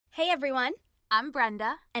Hey everyone, I'm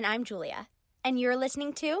Brenda. and I'm Julia, and you're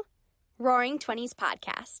listening to Roaring 20s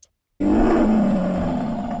Podcast.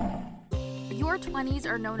 Your 20s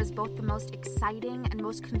are known as both the most exciting and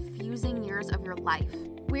most confusing years of your life.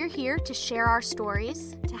 We're here to share our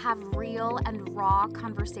stories, to have real and raw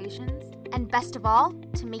conversations, and best of all,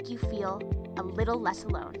 to make you feel a little less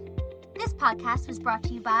alone. This podcast was brought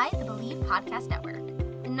to you by the Believe Podcast Network,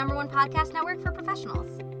 the #1 podcast network for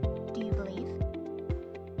professionals. Do you believe?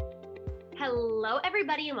 Hello,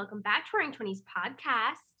 everybody, and welcome back to Roaring 20s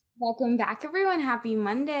Podcast. Welcome back, everyone. Happy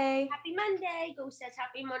Monday. Happy Monday. Go says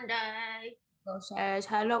happy Monday. Go says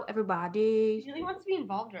hello, everybody. Julie wants to be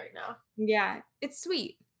involved right now. Yeah, it's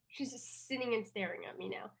sweet. She's just sitting and staring at me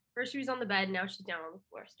now. First she was on the bed, now she's down on the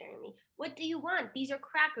floor staring at me. What do you want? These are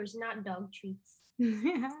crackers, not dog treats.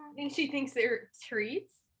 I think she thinks they're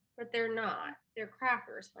treats, but they're not. They're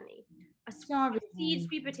crackers, honey. A seed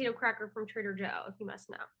sweet potato cracker from Trader Joe, if you must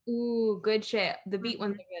know. Ooh, good shit. The beet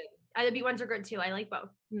ones are good. The beet ones are good too. I like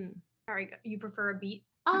both. Sorry, you prefer a beet?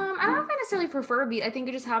 I don't know if I necessarily prefer a beet. I think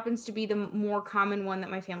it just happens to be the more common one that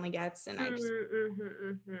my family gets, and I just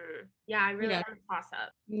Yeah, I really want to toss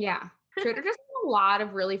up. Yeah. Trader Joe's has a lot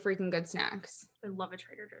of really freaking good snacks. I love a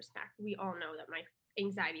Trader Joe's snack. We all know that my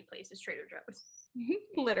anxiety place is Trader Joe's.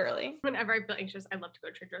 Literally. Whenever I feel anxious, I love to go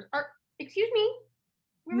to Trader Joe's. Or, excuse me,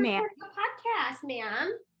 we're Ma'am. recording a podcast,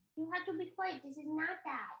 ma'am. You have to be quiet. This is not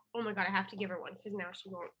that. Oh my god, I have to give her one because now she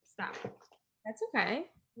won't stop. That's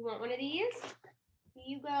okay. You want one of these? Here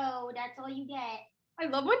you go. That's all you get. I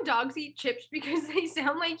love when dogs eat chips because they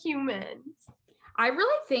sound like humans. I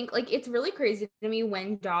really think, like, it's really crazy to me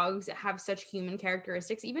when dogs have such human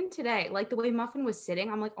characteristics. Even today, like the way Muffin was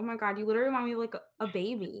sitting, I'm like, oh my god, you literally remind me of like a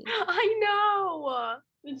baby. I know.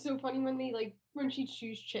 It's so funny when when she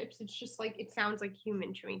chews chips, it's just like, it sounds like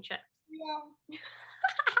human chewing chips. Yeah.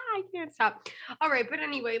 I can't stop. All right, but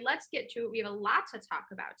anyway, let's get to it. We have a lot to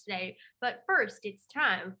talk about today. But first, it's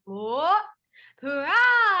time for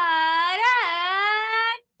Pride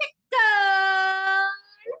and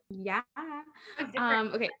Yeah.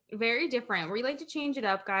 Okay, very different. We like to change it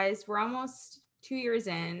up, guys. We're almost 2 years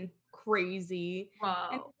in. Crazy. Whoa.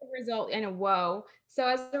 And as a result, whoa. So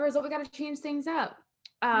as a result, we got to change things up.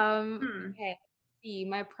 Okay. See,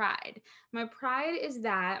 my pride. My pride is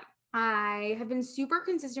that I have been super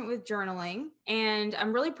consistent with journaling, and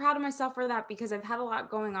I'm really proud of myself for that because I've had a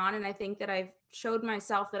lot going on, and I think that I've showed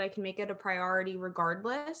myself that I can make it a priority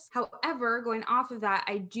regardless. However, going off of that,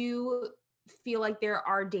 I do feel like there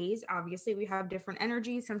are days, obviously we have different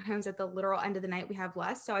energies. Sometimes at the literal end of the night we have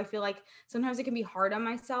less. So I feel like sometimes it can be hard on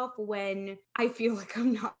myself when I feel like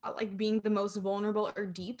I'm not like being the most vulnerable or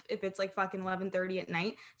deep if it's like fucking 11:30 at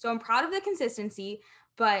night. So I'm proud of the consistency,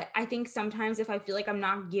 but I think sometimes if I feel like I'm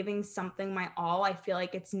not giving something my all, I feel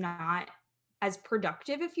like it's not as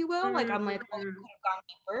productive, if you will. Like I'm like, oh, I could have gone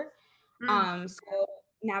deeper. So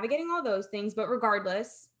navigating all those things, but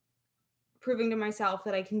regardless, proving to myself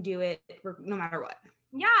that I can do it no matter what.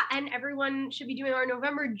 Yeah, and everyone should be doing our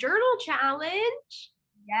November journal challenge.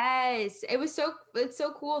 Yes, it's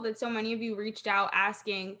so cool that so many of you reached out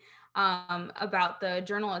asking about the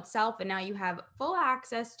journal itself, and now you have full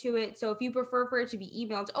access to it. So if you prefer for it to be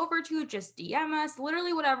emailed over to, just DM us,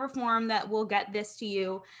 literally whatever form that will get this to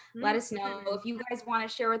you. Let us know. If you guys want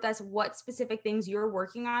to share with us what specific things you're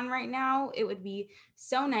working on right now, it would be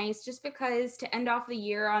so nice, just because to end off the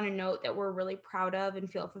year on a note that we're really proud of and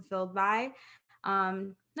feel fulfilled by,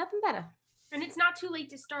 nothing better. And it's not too late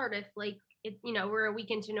to start if we're a week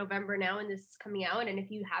into November now and this is coming out, and if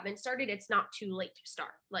you haven't started, it's not too late to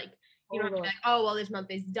start. Like, you don't have to be like, oh, well, this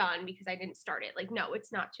month is done because I didn't start it. Like, no,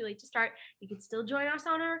 it's not too late to start. You can still join us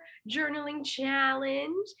on our journaling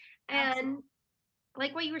challenge. And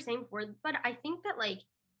like what you were saying before, but I think that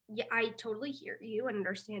I totally hear you and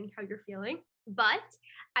understand how you're feeling, but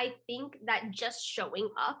I think that just showing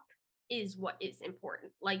up is what is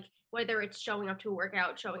important. Like, whether it's showing up to a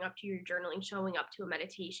workout, showing up to your journaling, showing up to a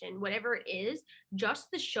meditation, whatever it is,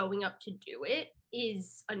 just the showing up to do it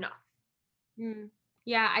is enough.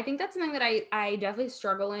 Yeah, I think that's something that I definitely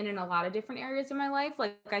struggle in a lot of different areas of my life.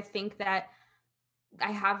 Like, I think that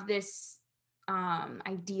I have this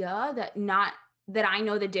idea that I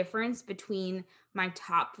know the difference between my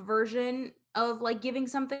top version of like giving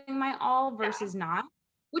something my all versus not,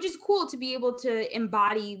 which is cool to be able to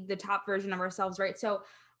embody the top version of ourselves, right? So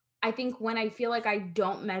I think when I feel like I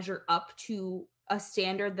don't measure up to a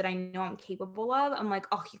standard that I know I'm capable of, I'm like,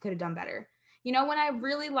 oh, you could have done better. When I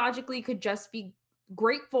really logically could just be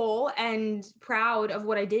grateful and proud of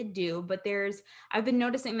what I did do. But I've been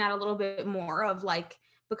noticing that a little bit more of like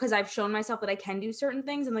because I've shown myself that I can do certain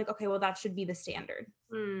things. I'm like, okay, well, that should be the standard.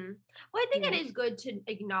 Well, I think it is good to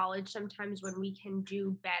acknowledge sometimes when we can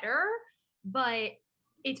do better, but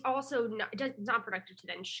it's also it's not productive to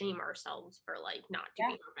then shame ourselves for like not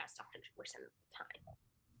doing our best 100% of the time.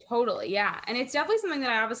 Totally. Yeah. And it's definitely something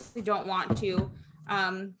that I obviously don't want to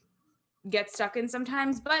get stuck in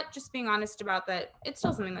sometimes, but just being honest about that, it's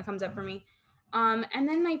still something that comes up for me. And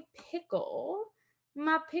then my pickle is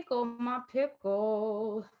going to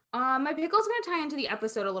tie into the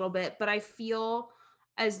episode a little bit, but I feel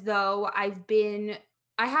as though I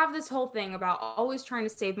have this whole thing about always trying to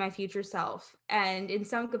save my future self, and in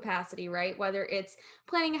some capacity, right? Whether it's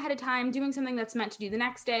planning ahead of time, doing something that's meant to do the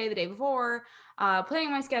next day, the day before,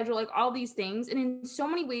 planning my schedule, like all these things. And in so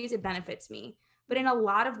many ways it benefits me. But in a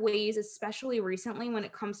lot of ways, especially recently, when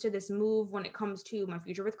it comes to this move, when it comes to my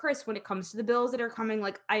future with Chris, when it comes to the bills that are coming,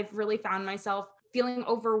 like I've really found myself feeling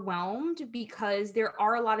overwhelmed because there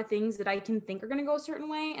are a lot of things that I can think are going to go a certain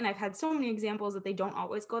way. And I've had so many examples that they don't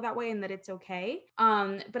always go that way and that it's okay.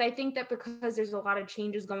 But I think that because there's a lot of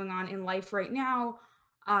changes going on in life right now,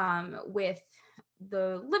 with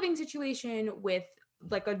the living situation, with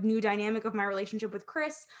like a new dynamic of my relationship with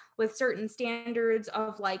Chris, with certain standards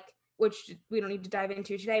of like, which we don't need to dive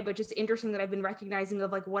into today, but just interesting that I've been recognizing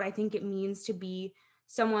of like what I think it means to be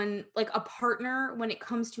someone, like a partner when it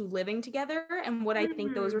comes to living together, and what I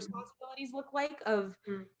think those responsibilities look like of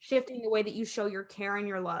shifting the way that you show your care and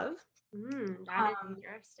your love. That is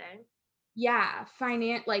interesting. Yeah,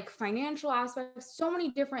 financial aspects, so many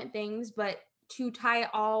different things, but to tie it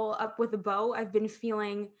all up with a bow, I've been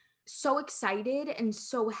feeling so excited and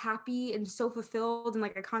so happy and so fulfilled, and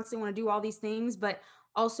like I constantly want to do all these things, but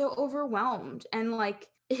also overwhelmed. And like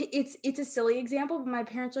it's a silly example, but my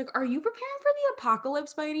parents are like, are you preparing for the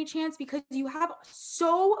apocalypse by any chance? Because you have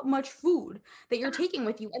so much food that you're taking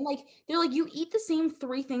with you. And like they're like, you eat the same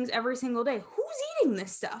 3 things every single day. Who's eating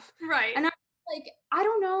this stuff? Right. And I'm like, I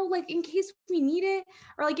don't know, like in case we need it,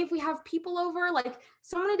 or like if we have people over, like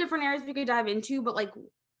so many different areas we could dive into, but like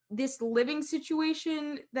this living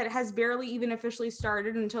situation that has barely even officially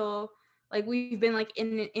started until like we've been like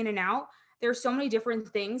in and out. There's so many different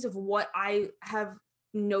things of what I have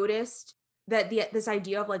noticed that this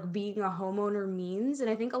idea of like being a homeowner means. And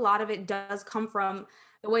I think a lot of it does come from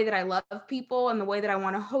the way that I love people and the way that I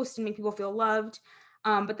want to host and make people feel loved.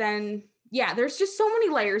 But then, yeah, there's just so many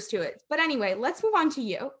layers to it. But anyway, let's move on to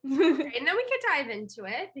you. Okay, and then we could dive into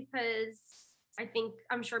it because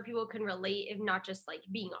I'm sure people can relate, if not just like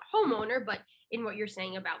being a homeowner, but in what you're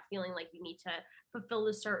saying about feeling like you need to fulfill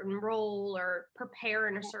a certain role or prepare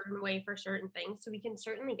in a certain way for certain things. So we can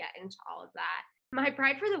certainly get into all of that. My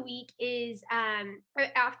pride for the week is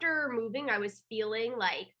after moving, I was feeling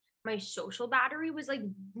like my social battery was like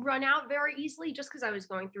run out very easily just because I was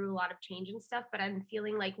going through a lot of change and stuff, but I'm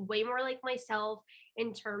feeling like way more like myself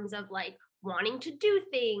in terms of like wanting to do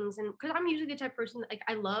things. And because I'm usually the type of person that like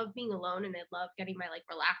I love being alone and I love getting my like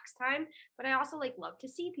relaxed time, but I also like love to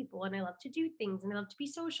see people and I love to do things and I love to be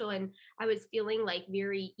social. And I was feeling like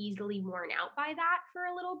very easily worn out by that for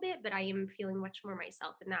a little bit, but I am feeling much more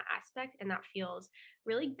myself in that aspect, and that feels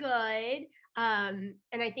really good. And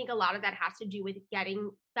I think a lot of that has to do with getting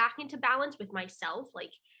back into balance with myself,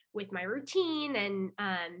 like with my routine and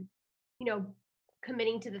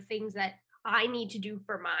committing to the things that I need to do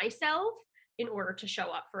for myself in order to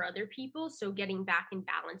show up for other people. So getting back in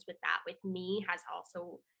balance with that with me has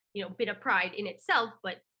also, been a pride in itself,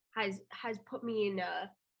 but has put me in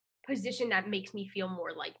a position that makes me feel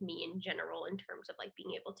more like me in general in terms of like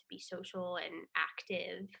being able to be social and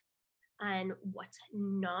active and what's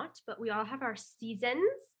not. But we all have our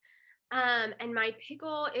seasons. And my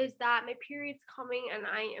pickle is that my period's coming and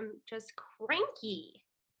I am just cranky.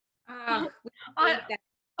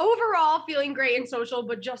 Overall feeling great and social,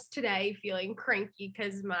 but just today feeling cranky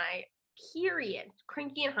because my period,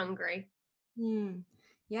 cranky and hungry.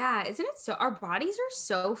 Yeah, isn't it so? Our bodies are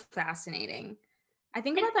so fascinating. I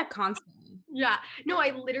think about that constantly. Yeah, no,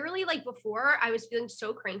 I literally like before I was feeling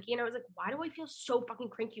so cranky and I was like, why do I feel so fucking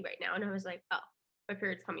cranky right now? And I was like, oh, my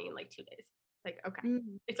period's coming in like 2 days. Like, okay,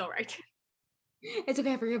 it's all right. It's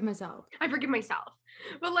okay. I forgive myself.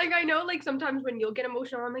 But like, I know like sometimes when you'll get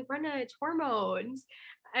emotional, I'm like, Brenda, it's hormones.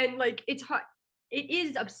 And like, it's hot. It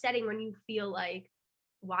is upsetting when you feel like,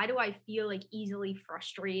 why do I feel like easily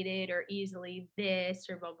frustrated or easily this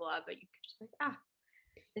or blah, blah, but you could just like,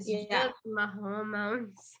 this is just my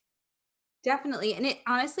hormones. Definitely. And it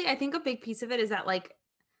honestly, I think a big piece of it is that like,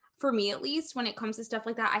 for me, at least when it comes to stuff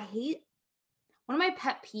like that, I hate, one of my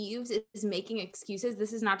pet peeves is making excuses.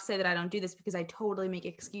 This is not to say that I don't do this because I totally make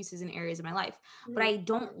excuses in areas of my life, but I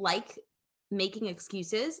don't like making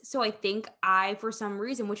excuses. So I think I, for some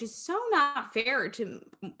reason, which is so not fair to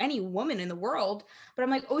any woman in the world, but I'm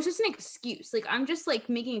like, oh, it's just an excuse. Like, I'm just like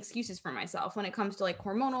making excuses for myself when it comes to like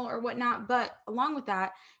hormonal or whatnot. But along with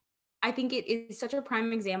that, I think it is such a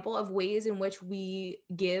prime example of ways in which we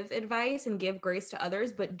give advice and give grace to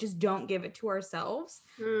others, but just don't give it to ourselves.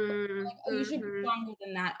 Like, oh, you should be stronger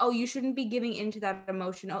than that. Oh, you shouldn't be giving into that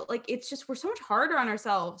emotion. Oh, like, it's just, we're so much harder on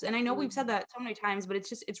ourselves. And I know we've said that so many times, but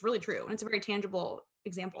it's really true. And it's a very tangible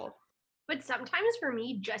example. But sometimes for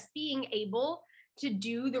me, just being able to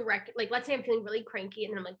do like, let's say I'm feeling really cranky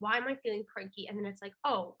and then I'm like, why am I feeling cranky? And then it's like,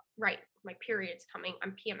 oh, right, my period's coming.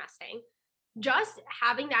 I'm PMSing. Just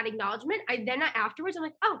having that acknowledgement, afterwards, I'm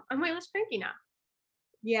like, oh, I'm way less cranky now.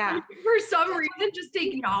 Yeah. For some reason, just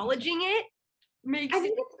acknowledging it makes I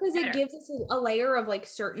think it's because it gives us a layer of like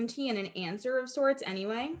certainty and an answer of sorts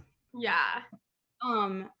anyway. Yeah.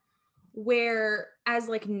 Whereas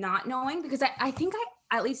like not knowing, because I think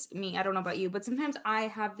at least me, I don't know about you, but sometimes I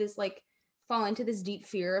have this like fall into this deep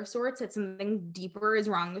fear of sorts that something deeper is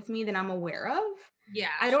wrong with me than I'm aware of. Yeah.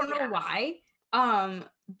 I don't know why.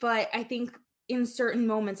 But I think in certain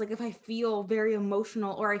moments, like if I feel very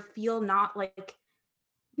emotional or I feel not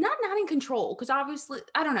in control, because obviously,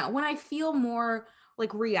 I don't know, when I feel more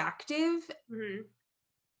like reactive,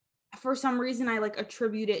 for some reason, I like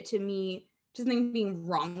attribute it to me, to something being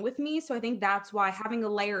wrong with me. So I think that's why having a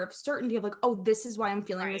layer of certainty of like, oh, this is why I'm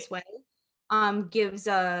feeling this way, gives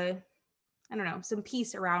I don't know, some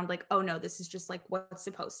peace around like, oh no, this is just like what's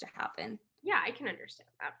supposed to happen. Yeah, I can understand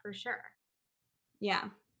that for sure. Yeah.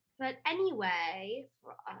 But anyway,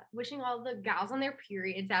 wishing all the gals on their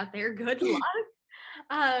periods out there good luck.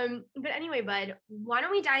 But anyway, bud, why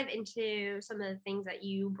don't we dive into some of the things that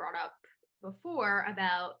you brought up before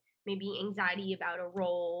about maybe anxiety about a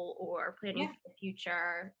role or planning for the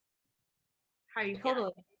future? How are you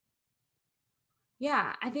feeling?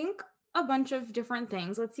 Yeah, I think a bunch of different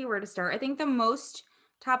things. Let's see where to start. I think the most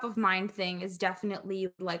top of mind thing is definitely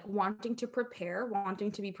like wanting to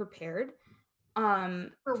be prepared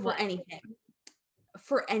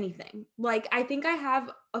for anything. Like, I think I have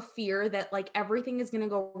a fear that like everything is going to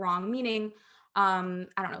go wrong, meaning I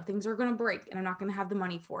don't know, things are going to break and I'm not going to have the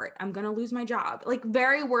money for it. I'm going to lose my job. Like,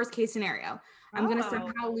 very worst case scenario. I'm going to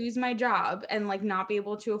somehow lose my job and like not be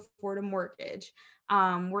able to afford a mortgage.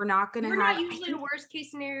 We're not going to have. You're not usually a worst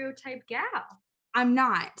case scenario type gal. I'm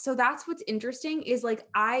not. So that's what's interesting is like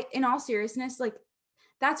in all seriousness, like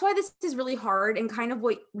that's why this is really hard, and kind of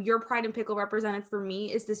what your Pride and Pickle represented for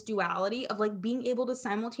me is this duality of like being able to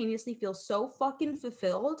simultaneously feel so fucking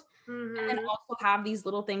fulfilled and then also have these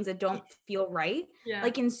little things that don't feel right. Yeah.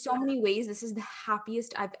 Like in so many ways, this is the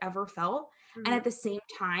happiest I've ever felt. And at the same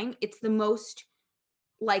time, it's the most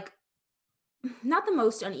like, not the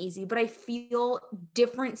most uneasy, but I feel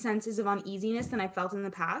different senses of uneasiness than I felt in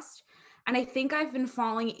the past. And I think I've been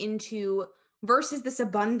falling into versus this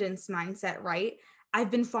abundance mindset, right?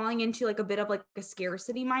 I've been falling into like a bit of like a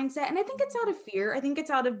scarcity mindset. And I think it's out of fear. I think it's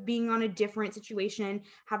out of being on a different situation,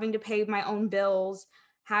 having to pay my own bills,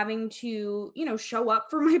 having to, show up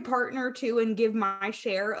for my partner too and give my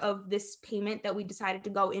share of this payment that we decided to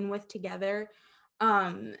go in with together.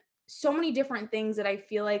 So many different things that I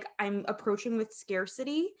feel like I'm approaching with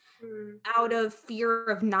scarcity out of fear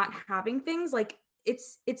of not having things. Like,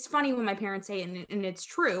 it's funny when my parents say it and it's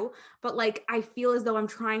true, but like I feel as though I'm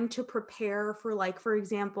trying to prepare for, like, for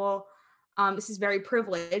example, this is very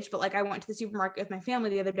privileged, but like I went to the supermarket with my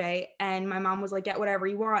family the other day and my mom was like, get whatever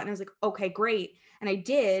you want. And I was like, okay, great. And I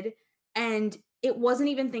did. And it wasn't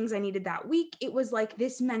even things I needed that week. It was like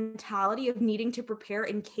this mentality of needing to prepare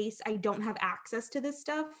in case I don't have access to this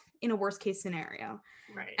stuff in a worst case scenario.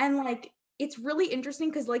 Right. And like, it's really interesting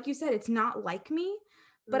because like you said, it's not like me,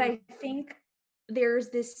 but I think there's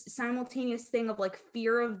this simultaneous thing of like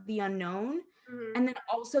fear of the unknown. And then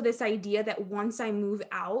also this idea that once I move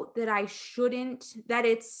out, that I shouldn't, that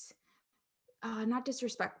it's not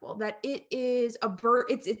disrespectful, that it is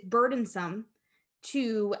it's burdensome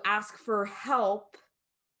to ask for help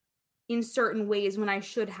in certain ways when I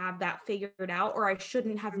should have that figured out, or I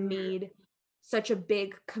shouldn't have made such a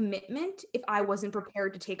big commitment if I wasn't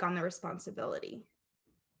prepared to take on the responsibility.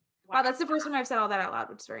 Wow, that's the first time I've said all that out loud,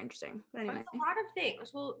 which is very interesting. But anyway. That's a lot of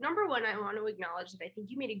things. Well, number one, I want to acknowledge that I think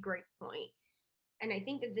you made a great point. And I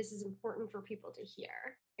think that this is important for people to hear.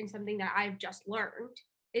 And something that I've just learned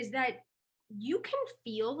is that you can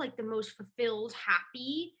feel like the most fulfilled,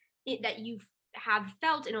 happy that you have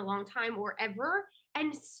felt in a long time or ever,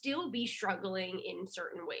 and still be struggling in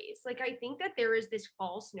certain ways. Like, I think that there is this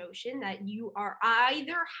false notion that you are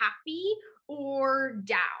either happy or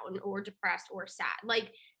down or depressed or sad.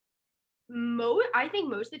 Like I think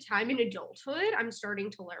most of the time in adulthood, I'm starting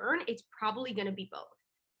to learn it's probably going to be both.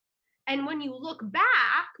 And when you look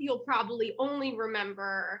back, you'll probably only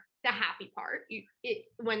remember the happy part.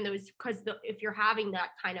 If you're having that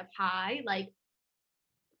kind of high, like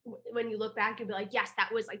when you look back, you'll be like, yes,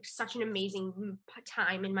 that was like such an amazing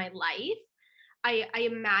time in my life. I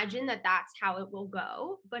imagine that that's how it will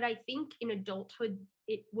go. But I think in adulthood,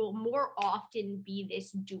 it will more often be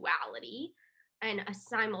this duality and a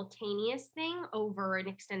simultaneous thing over an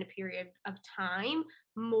extended period of time,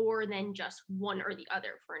 more than just one or the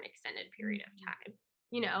other for an extended period of time.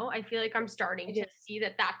 I feel like I'm starting to see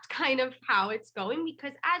that that's kind of how it's going,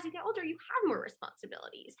 because as you get older, you have more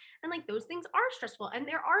responsibilities, and like those things are stressful, and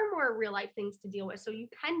there are more real life things to deal with. So you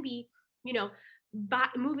can be,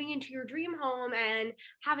 moving into your dream home and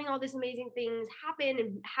having all these amazing things happen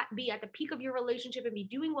and be at the peak of your relationship and be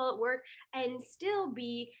doing well at work and still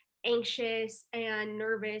be anxious and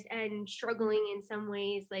nervous and struggling in some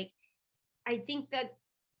ways. Like, I think that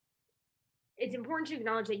it's important to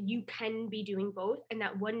acknowledge that you can be doing both and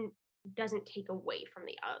that one doesn't take away from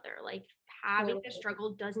the other. Like, having the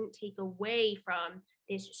struggle doesn't take away from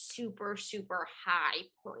this super, super high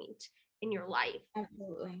point in your life.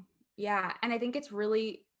 Absolutely. Yeah. And I think it's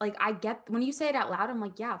really like, I get when you say it out loud, I'm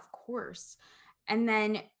like, yeah, of course. And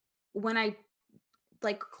then when I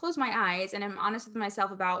like close my eyes and I'm honest with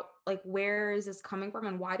myself about like, where is this coming from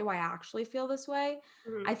and why do I actually feel this way?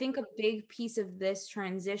 Mhm. I think a big piece of this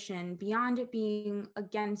transition, beyond it being,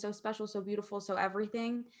 again, so special, so beautiful, so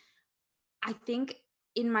everything, I think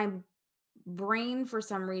in my brain, for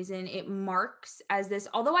some reason, it marks as this,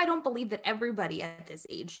 although I don't believe that everybody at this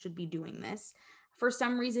age should be doing this. For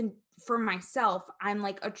some reason, for myself, I'm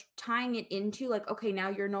like tying it into like, okay, now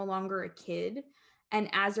you're no longer a kid. And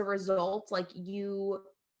as a result, like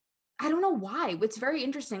I don't know why. It's very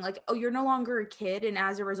interesting. Like, oh, you're no longer a kid. And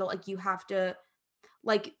as a result, like you have to,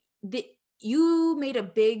 like, you made a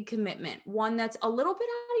big commitment, one that's a little bit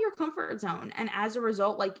out of your comfort zone. And as a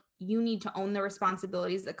result, like you need to own the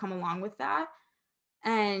responsibilities that come along with that.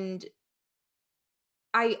 And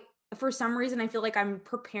for some reason, I feel like I'm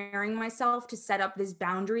preparing myself to set up this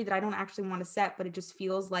boundary that I don't actually want to set, but it just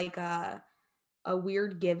feels like a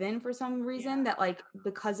weird given for some reason, that like,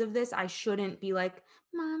 because of this, I shouldn't be like,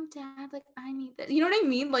 Mom, Dad, like I need this. You know what I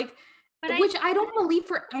mean? Like, which I don't believe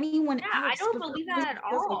for anyone else. I don't believe that at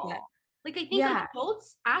all. Like, I think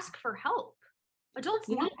adults ask for help. Adults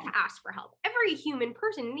need to ask for help. Every human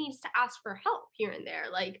person needs to ask for help here and there.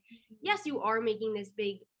 Like, yes, you are making this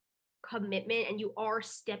big commitment and you are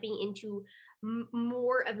stepping into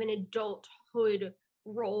more of an adulthood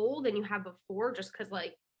role than you have before, just because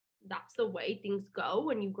like that's the way things go.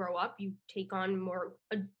 When you grow up, you take on more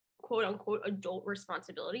quote unquote adult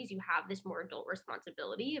responsibilities. You have this more adult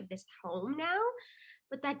responsibility of this home now,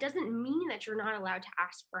 but that doesn't mean that you're not allowed to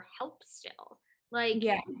ask for help still. Like,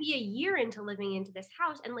 you could be a year into living into this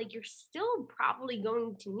house and like you're still probably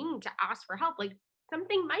going to need to ask for help. Like,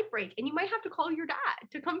 something might break and you might have to call your dad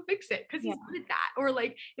to come fix it because he's good at that. Or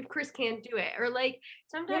like if Chris can't do it, or like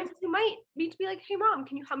sometimes you might need to be like, hey Mom,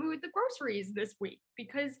 can you help me with the groceries this week?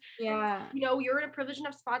 Because you're in a privileged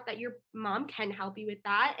enough spot that your mom can help you with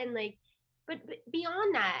that. And like, but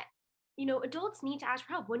beyond that, adults need to ask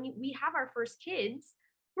for help. When we have our first kids,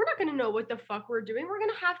 we're not going to know what the fuck we're doing. We're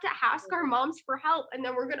going to have to ask our moms for help. And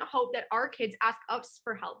then we're going to hope that our kids ask us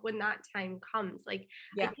for help when that time comes. Like,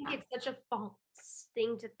 I think it's such a false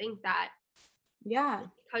thing to think that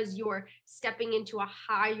because you're stepping into a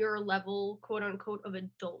higher level, quote unquote, of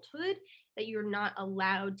adulthood, that you're not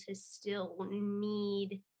allowed to still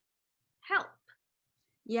need help.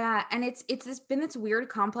 Yeah. And it's been this weird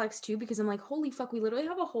complex too, because I'm like, holy fuck, we literally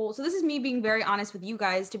have a whole, so this is me being very honest with you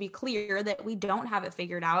guys, to be clear that we don't have it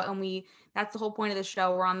figured out. And that's the whole point of the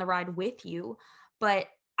show. We're on the ride with you. But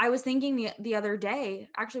I was thinking the other day,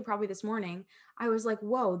 actually probably this morning, I was like,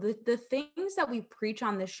 whoa, the things that we preach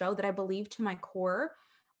on this show that I believe to my core,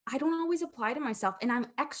 I don't always apply to myself. And I'm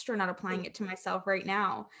extra not applying it to myself right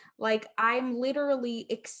now. Like, I'm literally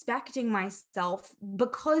expecting myself,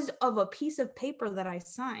 because of a piece of paper that I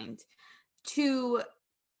signed, to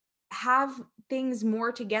have things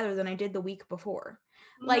more together than I did the week before.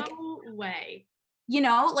 Like, no way.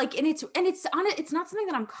 Like, and it's not something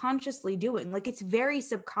that I'm consciously doing. Like, it's very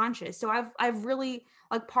subconscious. So I've really,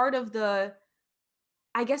 like, part of the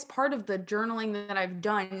journaling that I've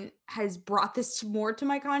done has brought this more to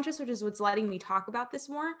my conscious, which is what's letting me talk about this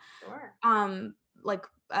more. Sure.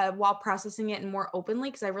 While processing it and more openly,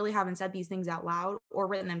 because I really haven't said these things out loud or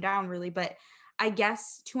written them down really. But I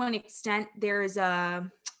guess to an extent is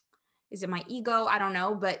it my ego? I don't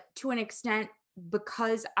know. But to an extent,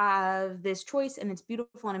 because of this choice, and it's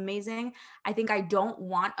beautiful and amazing, I think I don't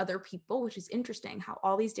want other people, which is interesting how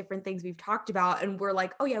all these different things we've talked about and we're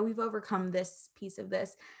like, oh yeah, we've overcome this piece of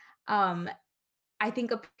this. I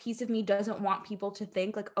think a piece of me doesn't want people to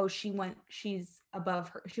think like, oh, she went above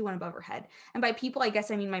her head. And by people, I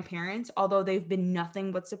guess I mean my parents, although they've been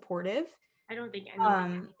nothing but supportive. I don't think anyone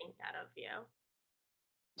can think that of you.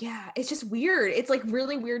 Yeah, it's just weird. It's like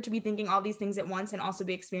really weird to be thinking all these things at once and also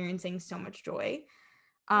be experiencing so much joy.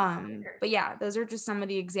 But yeah, those are just some of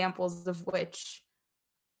the examples of which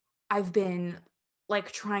I've been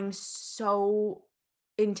like trying so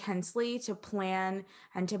intensely to plan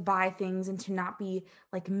and to buy things and to not be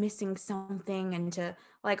like missing something and to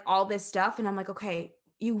like all this stuff. And I'm like, okay,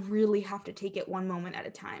 you really have to take it one moment at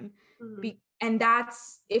a time. And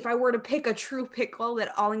that's, if I were to pick a true pickle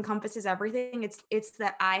that all encompasses everything, it's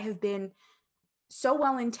that I have been so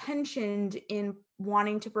well intentioned in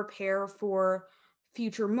wanting to prepare for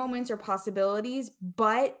future moments or possibilities,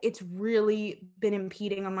 but it's really been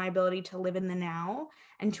impeding on my ability to live in the now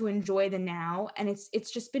and to enjoy the now. And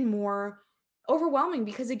it's just been more overwhelming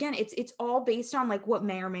because again, it's all based on like what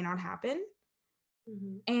may or may not happen.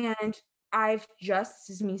 And I've just,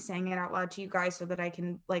 this is me saying it out loud to you guys so that I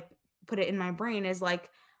can like put it in my brain, is like,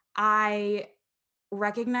 I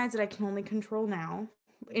recognize that I can only control now.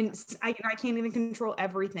 And I can't even control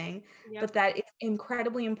everything, but that it's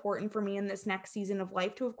incredibly important for me in this next season of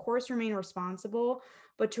life to, of course, remain responsible,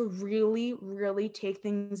 but to really, really take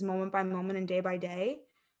things moment by moment and day by day,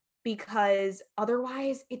 because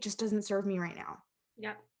otherwise it just doesn't serve me right now.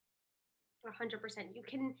 Yep.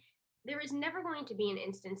 100%. There is never going to be an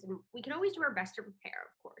instance, and we can always do our best to prepare,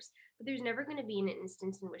 of course, but there's never going to be an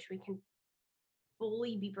instance in which we can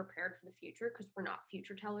fully be prepared for the future, because we're not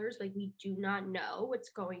future tellers. Like, we do not know what's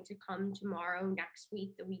going to come tomorrow, next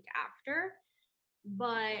week, the week after.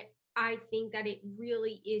 But I think that it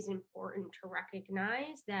really is important to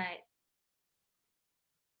recognize that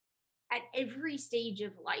at every stage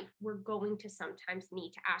of life, we're going to sometimes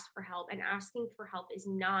need to ask for help, and asking for help is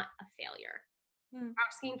not a failure.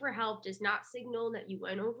 Asking for help does not signal that you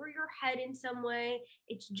went over your head in some way.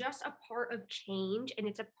 It's just a part of change, and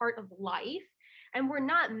it's a part of life. And we're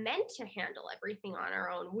not meant to handle everything on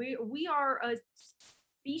our own. We are a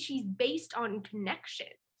species based on connection.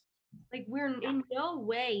 Like, we're in no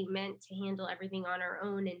way meant to handle everything on our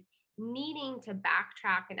own, and needing to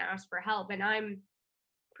backtrack and ask for help. And I'm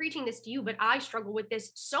preaching this to you, but I struggle with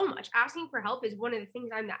this so much. Asking for help is one of the things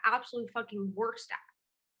I'm the absolute fucking worst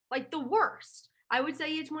at. Like, the worst. I would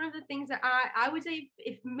say it's one of the things that I would say,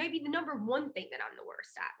 if maybe the number one thing that I'm the worst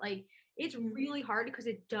at. Like, it's really hard because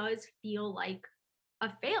it does feel like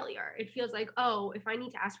a failure. It feels like, oh, if I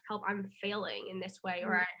need to ask for help, I'm failing in this way,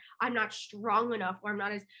 or I'm not strong enough, or I'm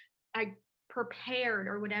not as prepared,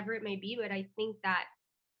 or whatever it may be. But I think that,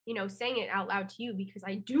 saying it out loud to you, because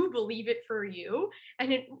I do believe it for you,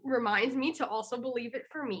 and it reminds me to also believe it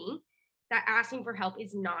for me, that asking for help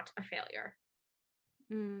is not a failure.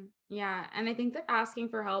 Yeah. And I think that asking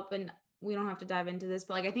for help, and we don't have to dive into this,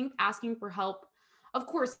 but like, I think asking for help, of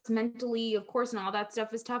course, mentally, of course, and all that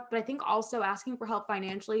stuff is tough, but I think also asking for help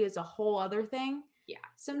financially is a whole other thing. Yeah.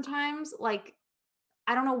 Sometimes, like,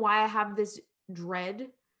 I don't know why I have this dread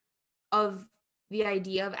of the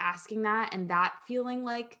idea of asking that, and that feeling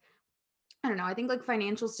like, I don't know, I think like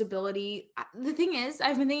financial stability, the thing is,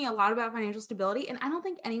 I've been thinking a lot about financial stability, and I don't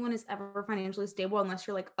think anyone is ever financially stable unless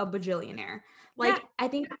you're like a bajillionaire. Like, I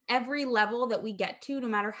think every level that we get to, no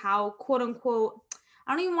matter how quote unquote,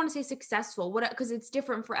 I don't even want to say successful, because it's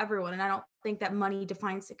different for everyone. And I don't think that money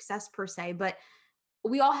defines success per se, but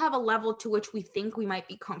we all have a level to which we think we might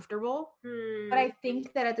be comfortable. But I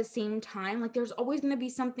think that at the same time, like, there's always going to be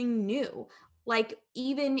something new. Like,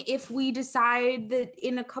 even if we decide that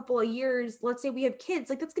in a couple of years, let's say we have kids,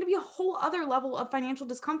 like, that's going to be a whole other level of financial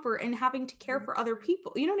discomfort and having to care for other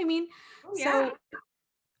people. You know what I mean? Oh, yeah. So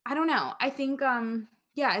I don't know. I think,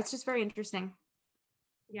 it's just very interesting.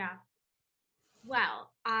 Yeah. Well,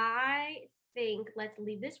 I think let's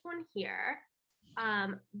leave this one here.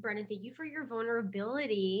 Brennan, thank you for your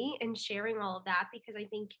vulnerability and sharing all of that, because I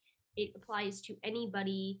think it applies to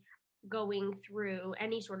anybody going through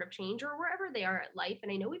any sort of change or wherever they are at life.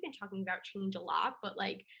 And I know we've been talking about change a lot, but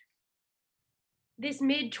like, this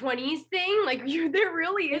mid-20s thing, like, there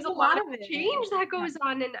really is a lot of change that goes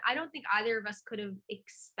on. And I don't think either of us could have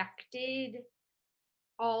expected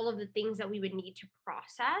all of the things that we would need to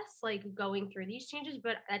process, like, going through these changes.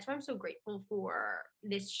 But that's why I'm so grateful for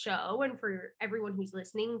this show and for everyone who's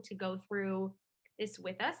listening to go through this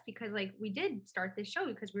with us, because like, we did start this show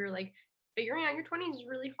because we were like, figuring out your 20s is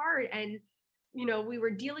really hard. And, we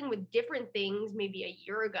were dealing with different things maybe a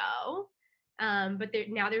year ago. But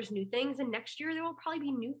now there's new things, and next year there will probably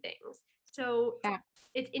be new things. So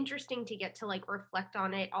it's interesting to get to like reflect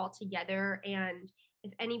on it all together. And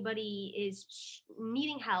if anybody is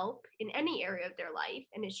needing help in any area of their life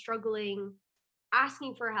and is struggling,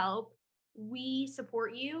 asking for help, we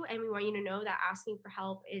support you, and we want you to know that asking for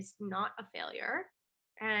help is not a failure.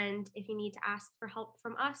 And if you need to ask for help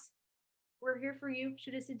from us, we're here for you.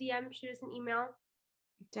 Shoot us a DM, shoot us an email.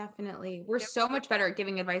 Definitely. We're so much better at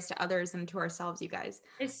giving advice to others than to ourselves, you guys.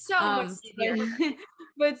 It's so much easier.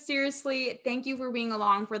 But seriously, thank you for being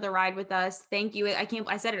along for the ride with us. Thank you.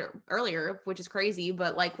 I said it earlier, which is crazy,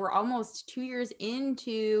 but like we're almost 2 years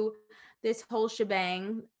into this whole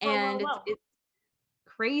shebang, and it's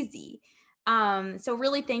crazy. So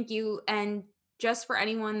really thank you. And just for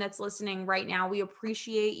anyone that's listening right now, we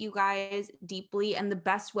appreciate you guys deeply. And the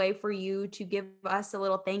best way for you to give us a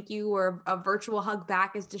little thank you or a virtual hug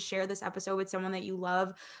back is to share this episode with someone that you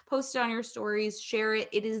love. Post it on your stories, share it.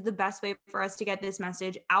 It is the best way for us to get this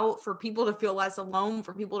message out, for people to feel less alone,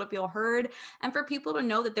 for people to feel heard, and for people to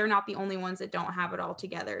know that they're not the only ones that don't have it all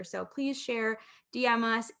together. So please share, DM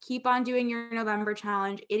us, keep on doing your November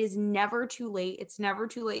challenge. It is never too late. It's never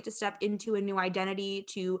too late to step into a new identity,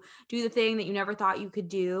 to do the thing that you never thought you could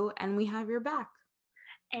do, and we have your back.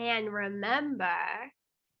 And remember,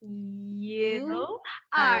 you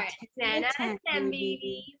are 10 out of 10,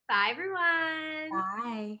 baby. Bye, everyone.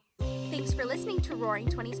 Bye. Thanks for listening to Roaring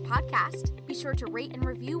 20s podcast. Be sure to rate and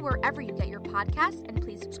review wherever you get your podcasts, and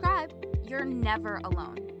please subscribe. You're never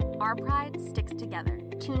alone. Our pride sticks together.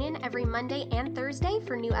 Tune in every Monday and Thursday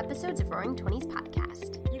for new episodes of Roaring 20s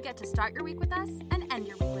podcast. You get to start your week with us and end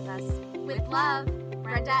your week with us. With love,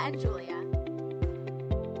 Brenda and Julia.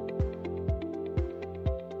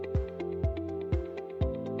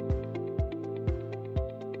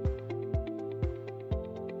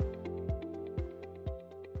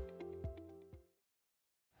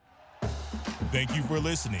 Thank you for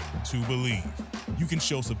listening to Believe. You can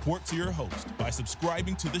show support to your host by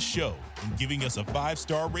subscribing to the show and giving us a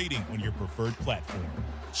 5-star rating on your preferred platform.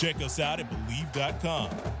 Check us out at Believe.com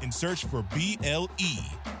and search for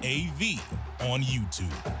BLEAV on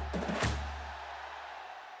YouTube.